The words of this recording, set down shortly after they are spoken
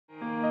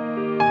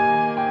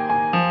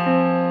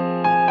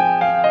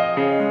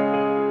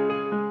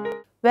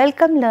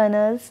Welcome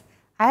learners,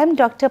 I am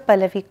Dr.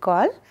 Palavi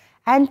Kaul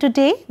and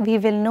today we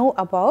will know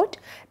about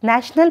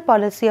National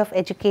Policy of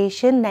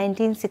Education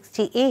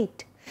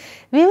 1968.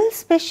 We will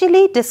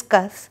specially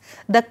discuss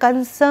the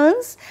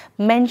concerns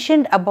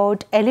mentioned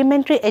about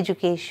elementary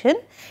education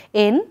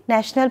in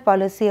National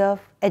Policy of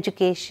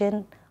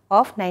Education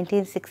of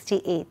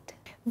 1968.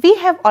 We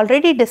have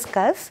already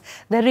discussed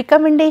the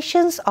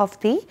recommendations of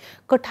the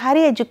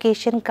Kothari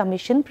Education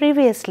Commission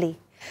previously.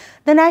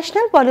 The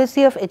National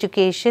Policy of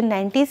Education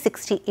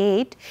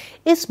 1968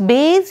 is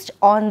based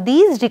on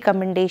these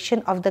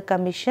recommendations of the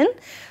Commission,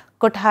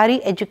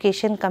 Kothari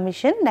Education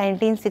Commission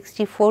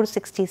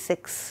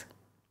 1964-66.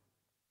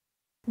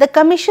 The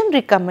Commission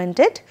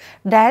recommended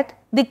that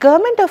the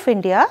Government of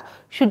India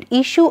should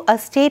issue a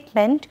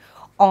statement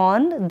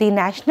on the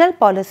National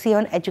Policy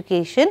on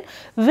Education,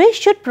 which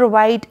should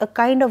provide a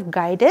kind of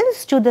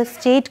guidance to the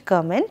state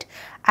government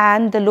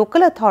and the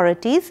local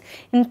authorities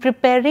in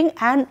preparing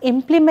and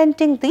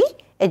implementing the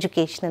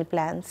educational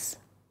plans.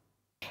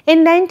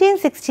 In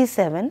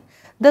 1967,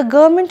 the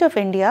Government of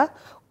India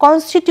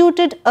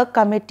constituted a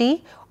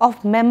committee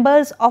of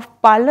members of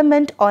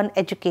Parliament on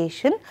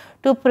Education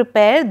to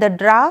prepare the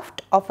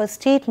draft of a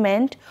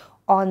statement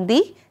on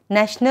the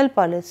National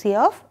Policy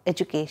of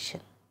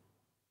Education.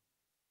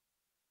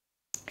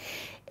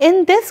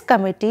 In this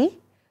committee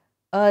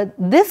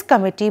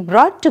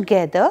brought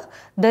together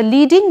the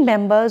leading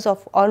members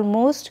of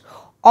almost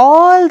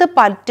all the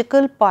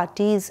political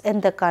parties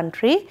in the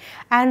country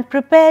and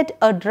prepared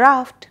a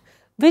draft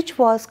which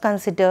was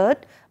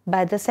considered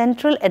by the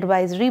Central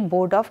Advisory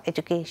Board of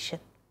Education.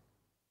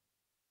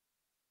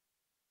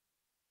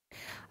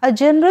 A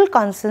general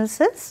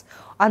consensus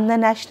on the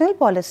National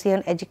Policy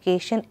on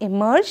Education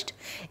emerged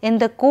in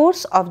the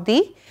course of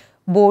the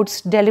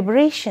board's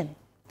deliberation.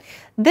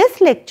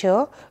 This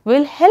lecture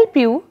will help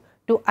you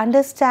to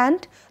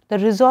understand the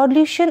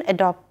resolution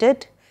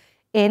adopted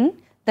in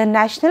the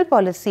National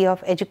Policy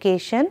of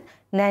Education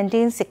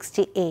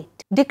 1968.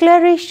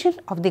 Declaration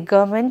of the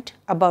Government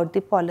about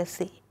the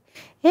policy.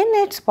 In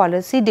its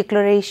policy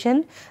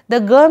declaration,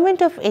 the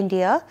Government of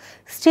India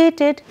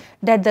stated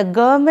that the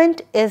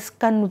government is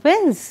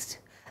convinced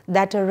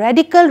that a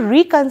radical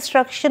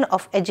reconstruction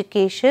of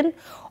education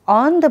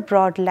on the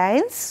broad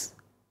lines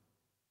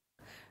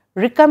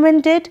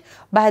recommended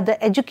by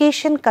the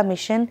Education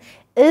Commission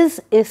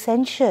is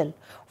essential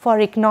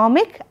for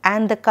economic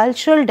and the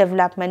cultural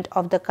development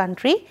of the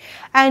country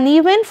and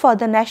even for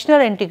the national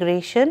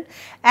integration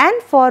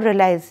and for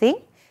realizing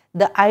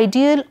the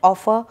ideal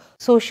of a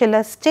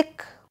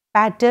socialistic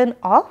pattern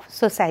of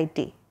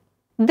society.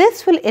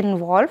 This will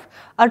involve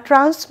a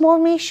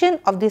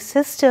transformation of the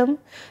system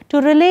to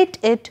relate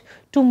it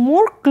to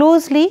more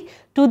closely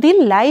to the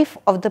life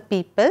of the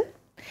people,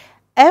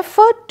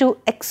 effort to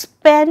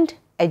expand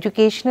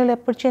educational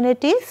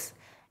opportunities,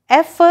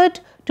 effort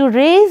to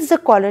raise the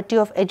quality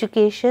of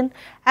education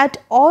at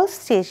all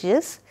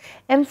stages,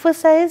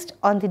 emphasized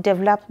on the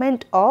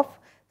development of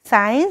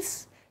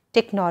science,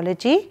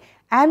 technology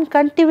and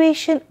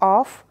cultivation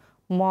of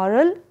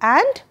moral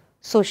and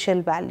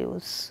social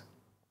values.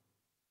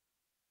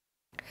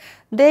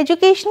 The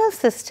educational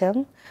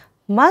system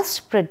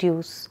must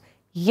produce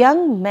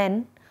young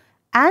men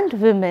and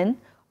women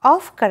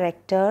of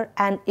character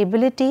and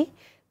ability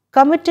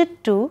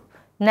committed to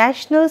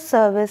national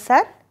service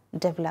and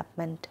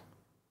development.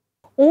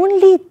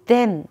 Only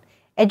then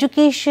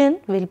education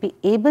will be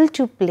able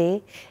to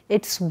play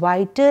its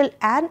vital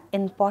and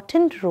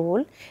important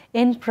role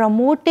in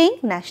promoting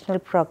national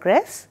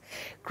progress,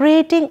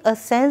 creating a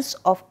sense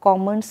of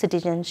common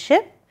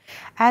citizenship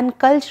and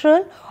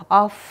cultural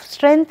of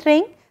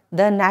strengthening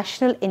the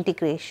national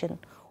integration.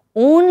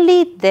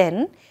 Only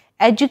then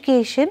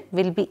education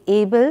will be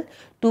able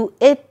to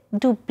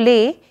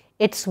play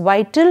its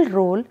vital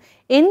role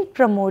in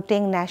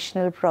promoting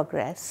national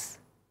progress.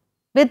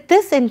 With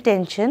this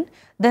intention,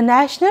 the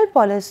National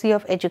Policy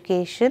of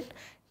Education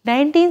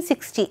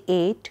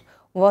 1968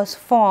 was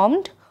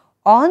formed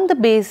on the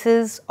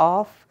basis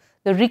of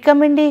the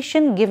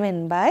recommendation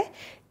given by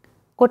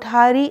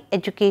Kothari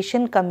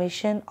Education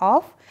Commission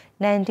of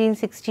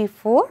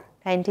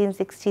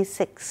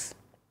 1964-1966.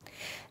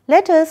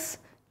 Let us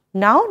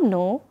now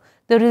know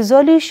the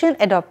resolution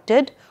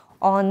adopted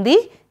on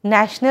the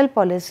National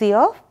Policy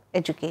of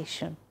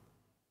Education.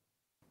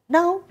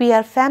 Now we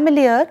are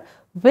familiar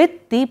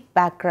with the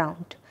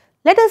background.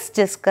 Let us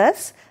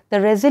discuss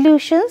the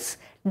resolutions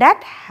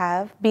that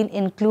have been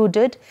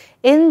included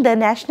in the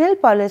National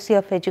Policy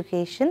of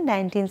Education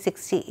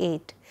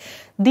 1968.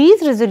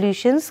 These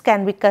resolutions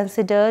can be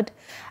considered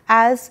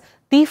as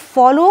the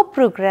follow-up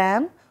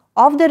program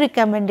of the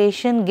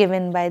recommendation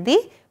given by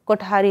the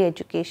Kothari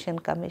Education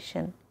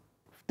Commission.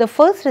 The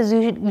first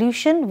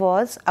resolution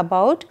was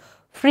about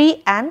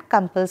free and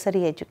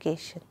compulsory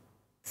education.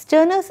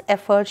 Strenuous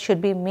effort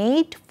should be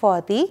made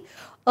for the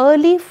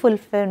early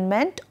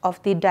fulfillment of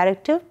the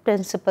directive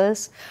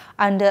principles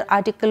under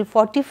Article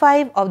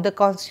 45 of the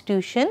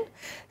Constitution,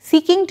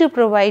 seeking to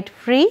provide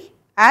free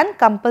and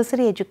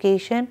compulsory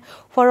education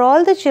for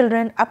all the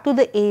children up to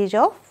the age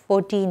of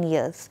 14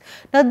 years.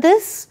 Now,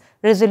 this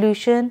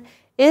resolution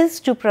is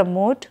to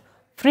promote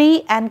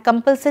free and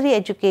compulsory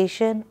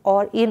education,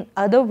 or in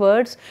other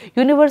words,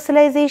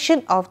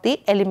 universalization of the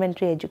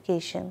elementary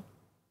education.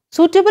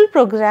 Suitable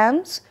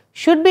programs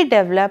should be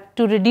developed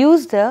to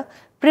reduce the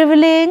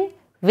prevailing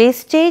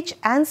wastage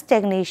and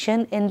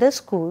stagnation in the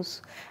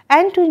schools,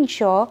 and to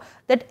ensure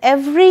that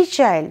every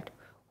child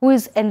who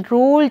is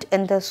enrolled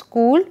in the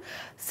school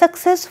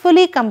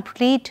successfully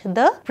complete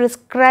the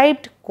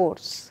prescribed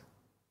course.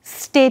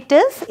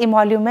 Status,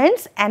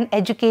 emoluments and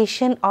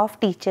education of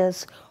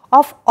teachers.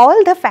 Of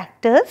all the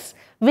factors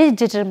which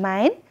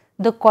determine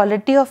the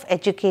quality of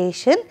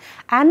education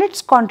and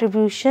its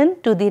contribution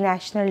to the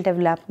national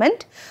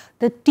development,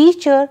 the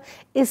teacher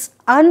is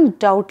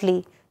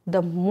undoubtedly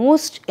the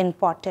most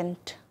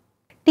important.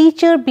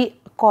 Teacher be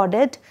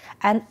accorded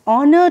an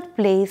honored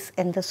place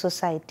in the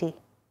society.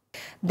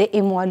 The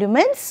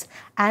emoluments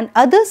and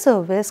other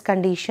service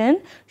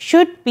condition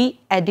should be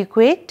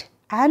adequate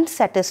and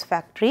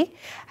satisfactory,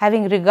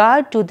 having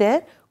regard to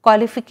their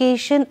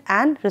qualification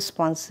and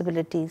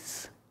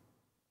responsibilities.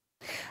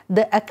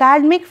 The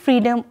academic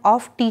freedom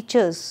of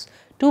teachers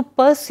to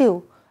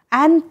pursue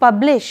and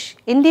publish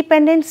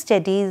independent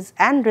studies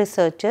and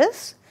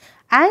researches,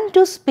 and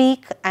to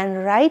speak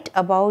and write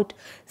about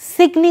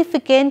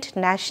significant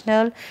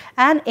national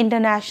and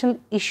international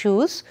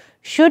issues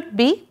should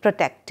be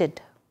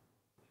protected.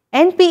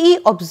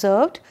 NPE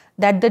observed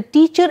that the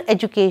teacher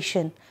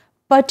education,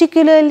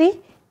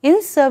 particularly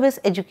in service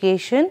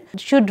education,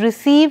 should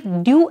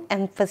receive due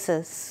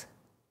emphasis.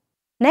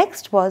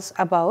 Next was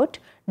about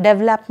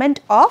development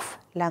of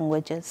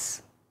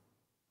languages.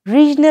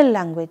 Regional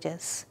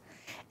languages.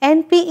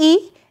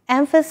 NPE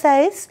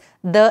emphasized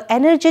the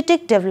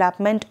energetic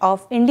development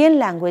of Indian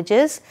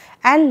languages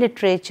and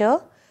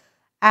literature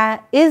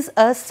is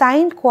a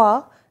sine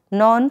qua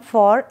non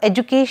for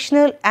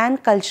educational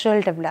and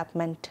cultural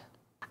development.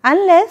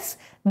 Unless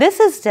this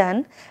is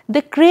done,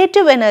 the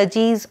creative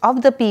energies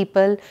of the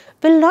people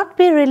will not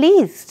be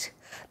released.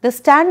 The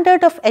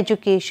standard of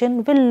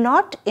education will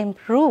not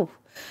improve.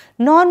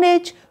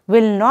 Knowledge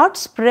will not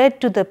spread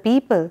to the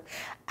people,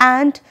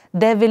 and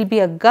there will be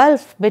a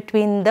gulf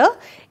between the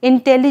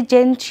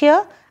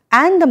intelligentsia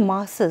and the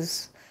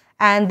masses,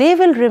 and they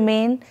will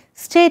remain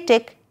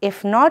static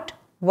if not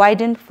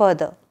widened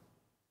further.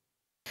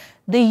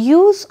 The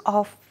use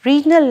of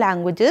regional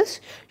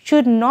languages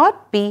should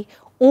not be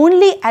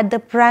only at the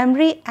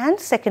primary and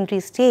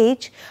secondary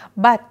stage,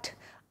 but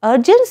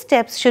urgent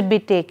steps should be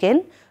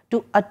taken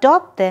to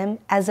adopt them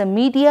as a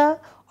media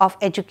of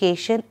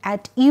education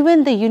at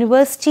even the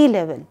university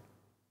level.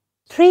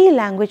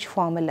 3-language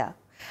formula.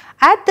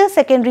 At the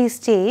secondary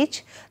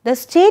stage, the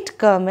state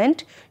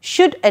government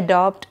should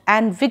adopt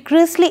and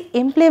vigorously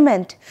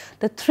implement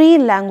the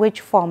 3-language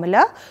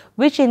formula,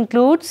 which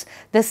includes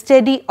the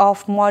study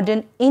of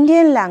modern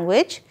Indian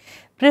language,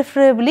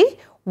 preferably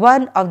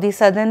one of the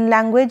southern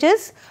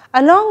languages,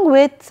 along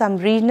with some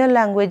regional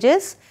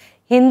languages,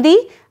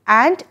 Hindi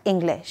and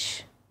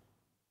English.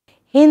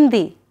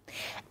 Hindi.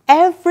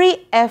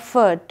 Every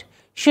effort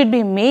should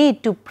be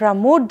made to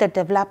promote the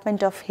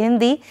development of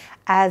Hindi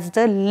as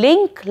the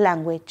link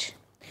language.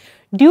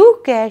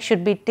 Due care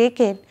should be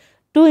taken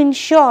to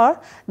ensure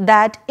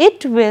that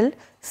it will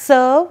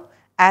serve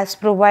as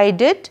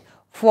provided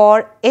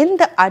for in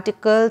the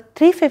Article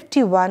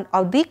 351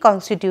 of the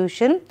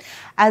Constitution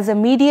as a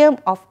medium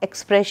of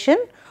expression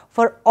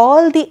for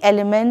all the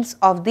elements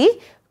of the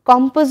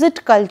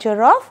composite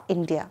culture of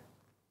India.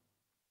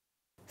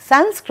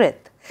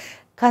 Sanskrit.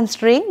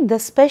 Considering the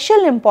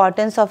special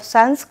importance of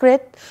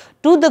Sanskrit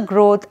to the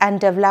growth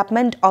and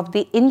development of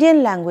the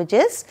Indian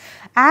languages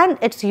and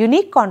its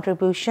unique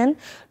contribution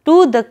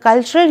to the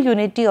cultural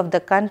unity of the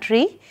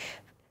country,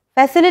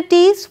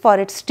 facilities for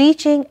its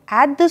teaching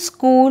at the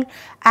school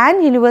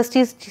and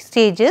university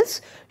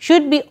stages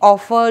should be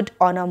offered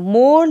on a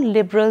more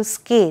liberal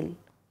scale.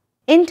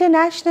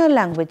 International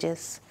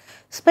languages.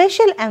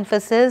 Special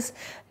emphasis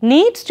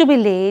needs to be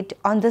laid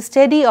on the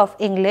study of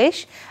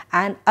English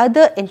and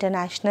other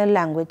international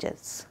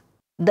languages.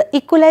 The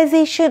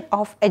equalization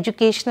of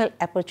educational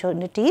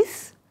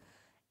opportunities.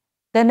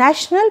 The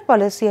national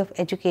policy of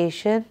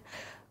education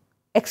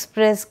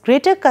expressed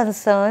greater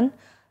concern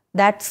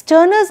that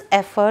sterner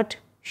effort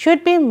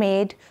should be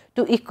made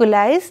to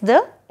equalize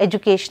the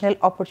educational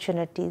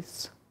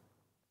opportunities.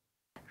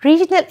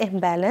 Regional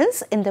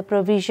imbalance in the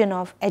provision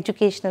of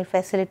educational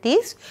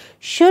facilities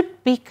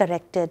should be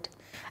corrected,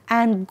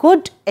 and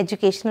good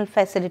educational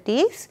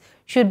facilities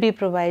should be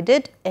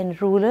provided in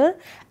rural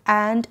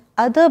and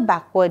other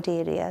backward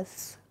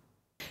areas.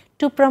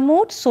 To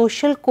promote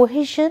social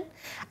cohesion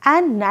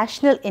and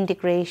national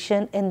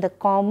integration in the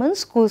common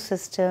school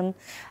system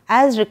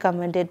as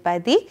recommended by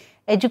the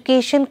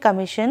Education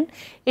Commission,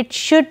 it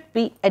should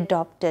be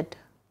adopted.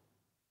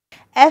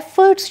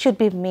 Efforts should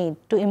be made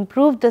to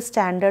improve the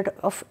standard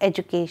of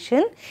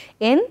education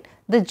in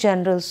the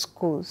general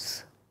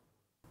schools.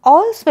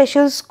 All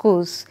special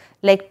schools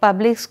like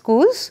public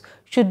schools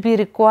should be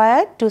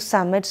required to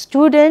submit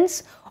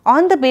students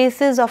on the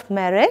basis of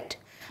merit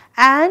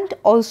and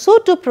also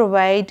to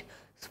provide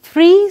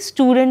free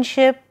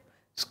studentship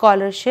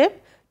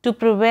scholarship to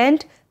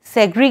prevent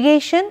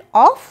segregation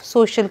of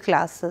social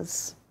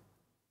classes.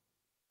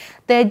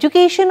 The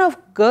education of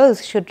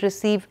girls should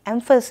receive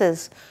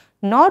emphasis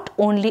not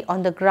only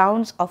on the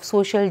grounds of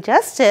social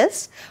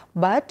justice,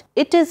 but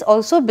it is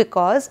also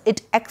because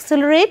it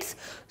accelerates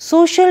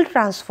social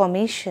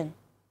transformation.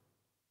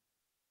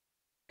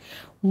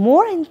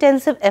 More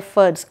intensive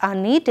efforts are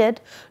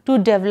needed to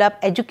develop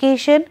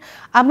education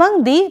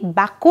among the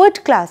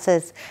backward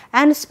classes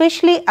and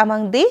especially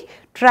among the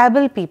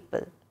tribal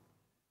people.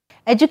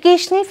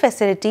 Educational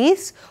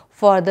facilities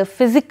for the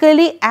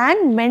physically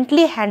and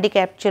mentally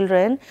handicapped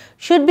children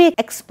should be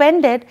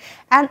expanded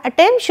and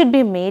attempts should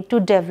be made to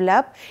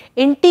develop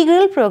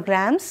integral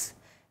programs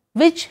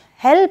which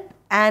help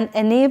and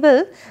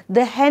enable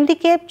the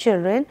handicapped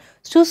children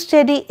to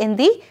study in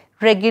the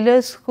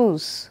regular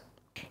schools.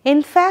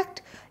 In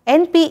fact,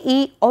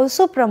 NPE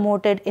also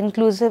promoted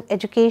inclusive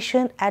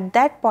education at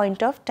that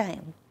point of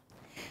time.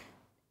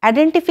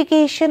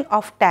 Identification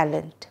of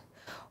talent.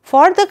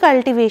 For the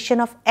cultivation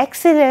of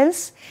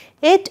excellence,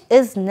 it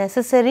is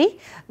necessary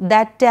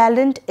that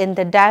talent in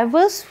the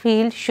diverse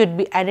field should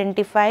be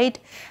identified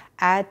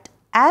at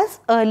as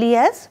early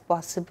as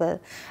possible,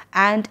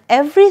 and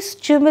every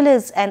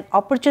stimulus and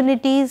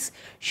opportunities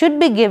should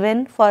be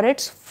given for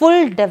its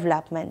full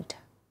development.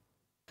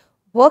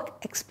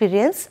 Work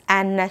experience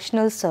and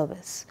national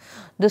service.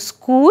 The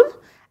school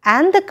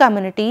and the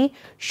community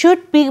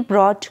should be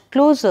brought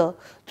closer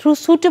through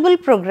suitable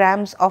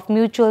programs of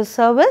mutual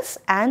service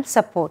and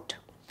support.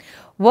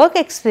 Work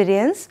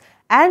experience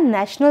and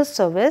national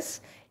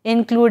service,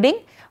 including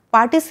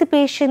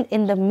participation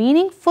in the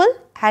meaningful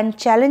and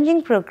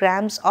challenging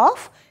programs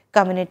of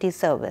community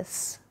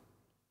service.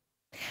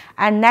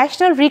 And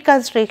national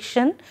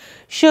reconstruction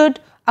should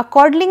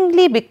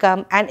accordingly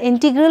become an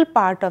integral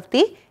part of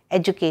the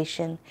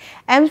education.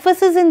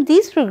 Emphasis in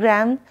these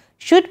programs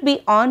should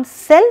be on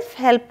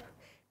self-help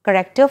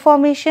character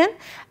formation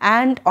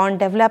and on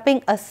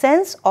developing a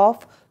sense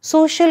of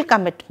social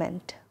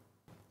commitment.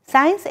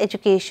 Science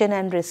education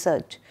and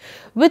research.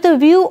 With a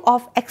view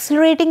of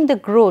accelerating the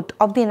growth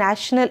of the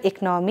national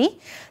economy,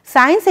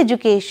 science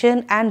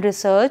education and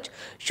research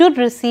should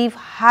receive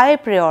high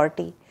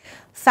priority.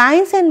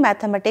 Science and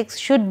mathematics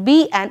should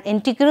be an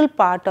integral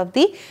part of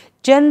the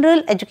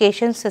general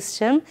education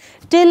system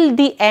till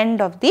the end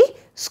of the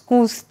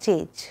school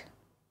stage.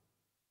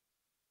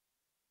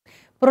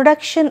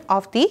 Production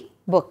of the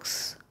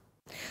books.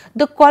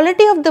 The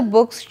quality of the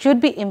books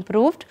should be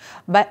improved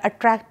by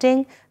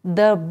attracting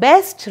the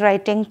best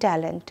writing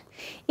talent.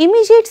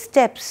 Immediate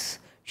steps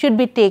should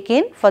be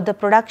taken for the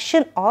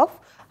production of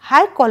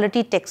high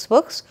quality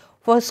textbooks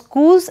for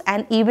schools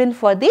and even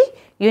for the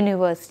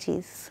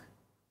universities.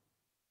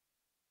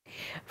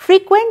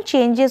 Frequent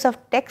changes of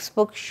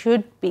textbooks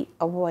should be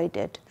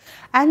avoided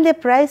and their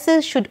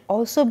prices should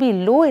also be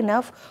low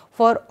enough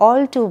for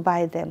all to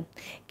buy them.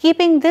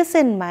 Keeping this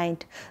in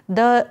mind,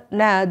 the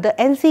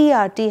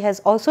NCERT has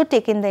also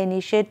taken the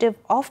initiative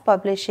of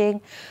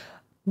publishing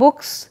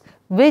books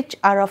which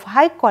are of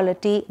high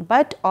quality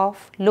but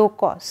of low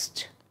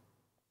cost.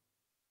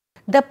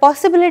 The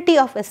possibility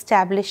of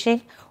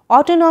establishing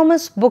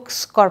autonomous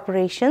books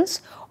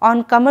corporations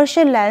on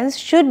commercial lines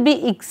should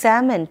be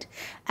examined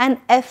and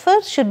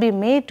efforts should be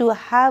made to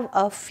have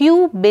a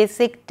few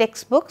basic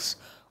textbooks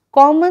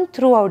common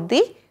throughout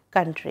the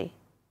country.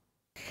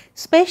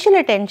 Special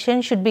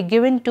attention should be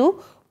given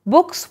to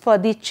books for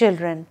the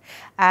children,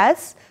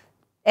 as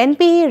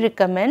NPE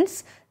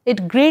recommends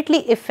it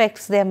greatly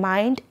affects their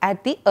mind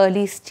at the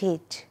early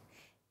stage.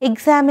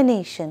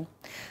 Examination.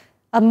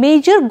 A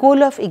major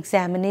goal of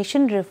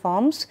examination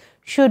reforms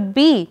should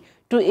be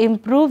to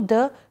improve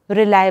the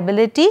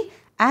reliability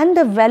and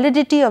the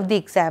validity of the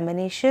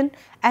examination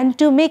and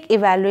to make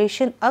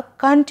evaluation a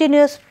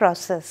continuous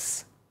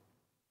process.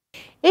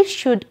 It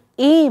should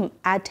aim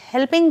at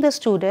helping the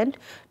student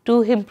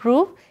to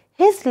improve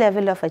his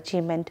level of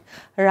achievement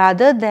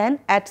rather than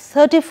at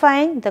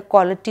certifying the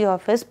quality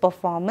of his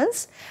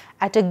performance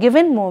at a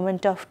given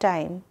moment of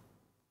time.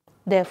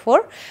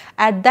 Therefore,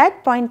 at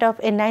that point of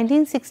in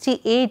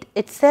 1968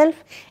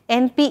 itself,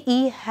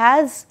 NPE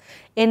has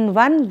in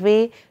one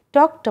way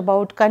talked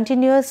about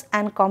continuous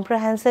and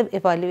comprehensive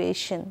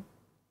evaluation.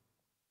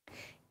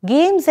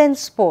 Games and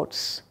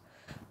sports.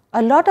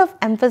 A lot of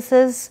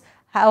emphasis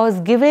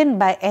was given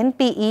by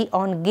NPE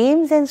on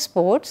games and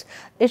sports.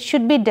 It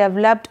should be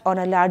developed on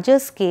a larger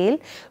scale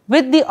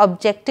with the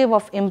objective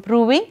of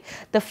improving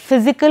the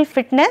physical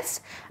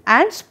fitness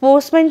and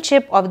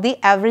sportsmanship of the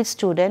average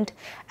student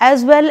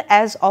as well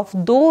as of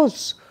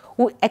those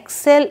who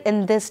excel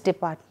in this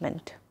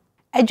department.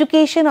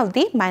 Education of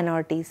the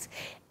minorities.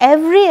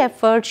 Every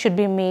effort should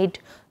be made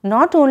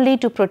not only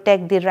to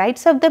protect the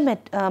rights of the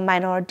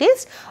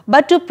minorities,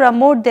 but to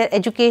promote their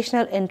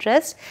educational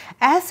interests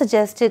as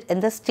suggested in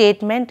the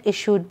statement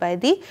issued by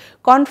the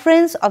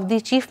Conference of the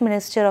Chief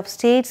Minister of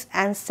States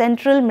and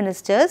Central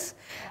Ministers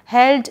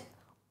held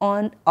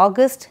on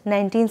August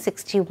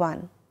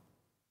 1961.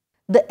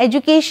 The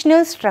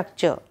educational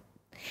structure.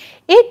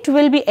 It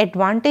will be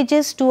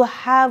advantageous to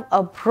have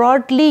a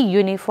broadly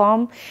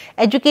uniform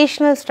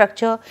educational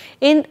structure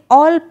in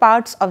all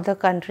parts of the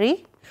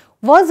country,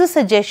 was the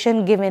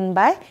suggestion given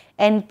by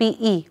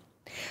NPE.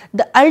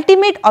 The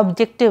ultimate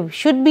objective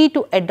should be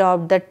to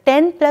adopt the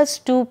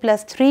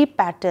 10+2+3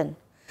 pattern,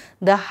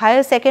 the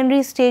higher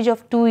secondary stage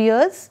of 2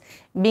 years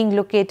being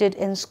located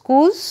in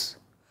schools,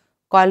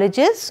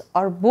 colleges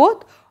or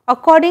both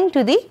according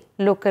to the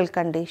local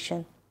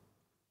condition.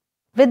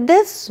 With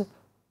this,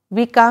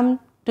 we come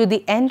to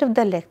the end of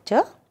the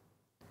lecture.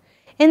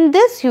 In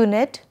this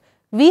unit,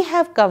 we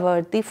have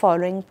covered the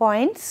following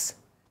points.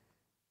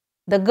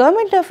 The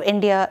Government of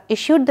India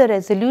issued the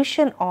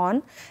resolution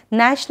on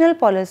National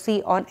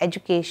Policy on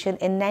Education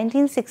in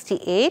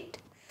 1968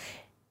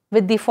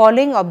 with the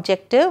following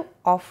objective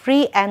of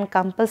free and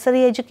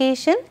compulsory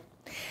education.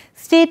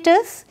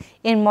 Status,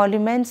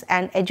 emoluments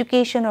and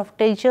education of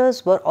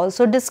teachers were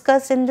also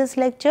discussed in this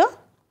lecture.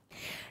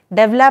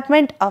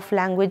 Development of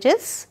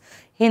languages,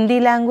 Hindi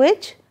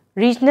language,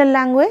 regional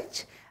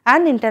language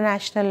and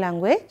international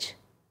language.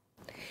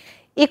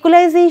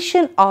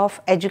 Equalization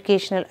of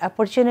educational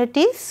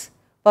opportunities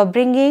for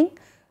bringing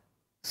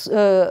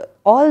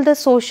all the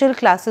social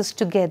classes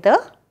together.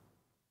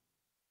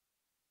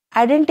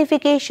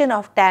 Identification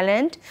of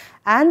talent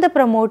and the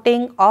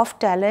promoting of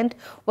talent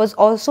was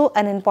also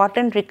an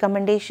important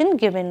recommendation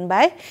given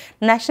by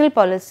National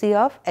Policy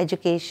of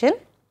Education.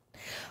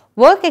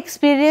 Work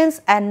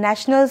experience and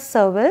national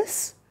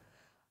service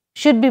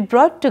should be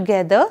brought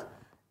together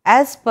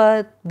as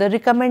per the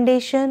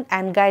recommendation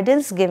and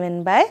guidance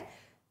given by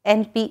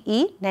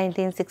NPE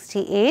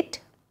 1968.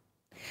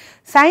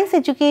 Science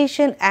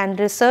education and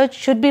research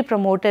should be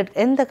promoted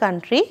in the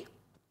country.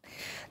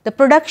 The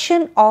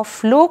production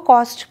of low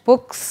cost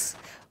books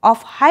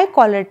of high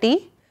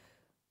quality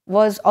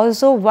was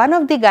also one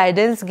of the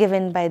guidance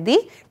given by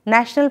the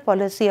National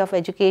Policy of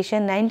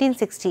Education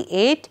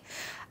 1968,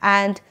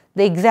 and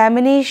the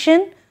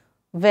examination,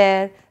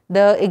 where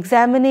the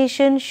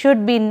examination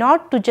should be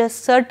not to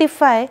just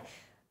certify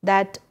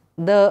that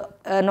the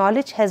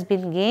knowledge has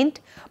been gained,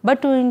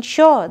 but to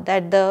ensure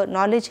that the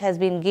knowledge has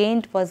been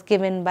gained was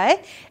given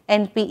by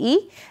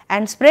NPE,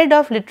 and spread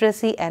of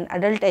literacy and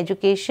adult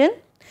education.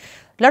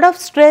 Lot of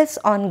stress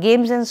on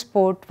games and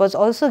sport was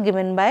also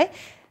given by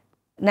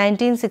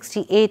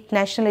 1968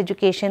 National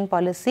Education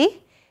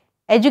Policy.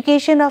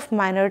 Education of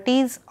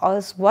minorities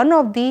was one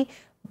of the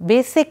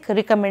basic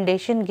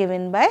recommendation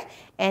given by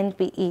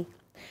NPE.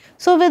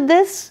 So, with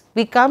this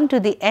we come to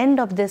the end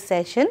of this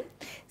session.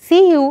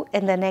 See you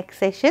in the next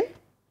session.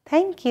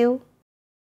 Thank you.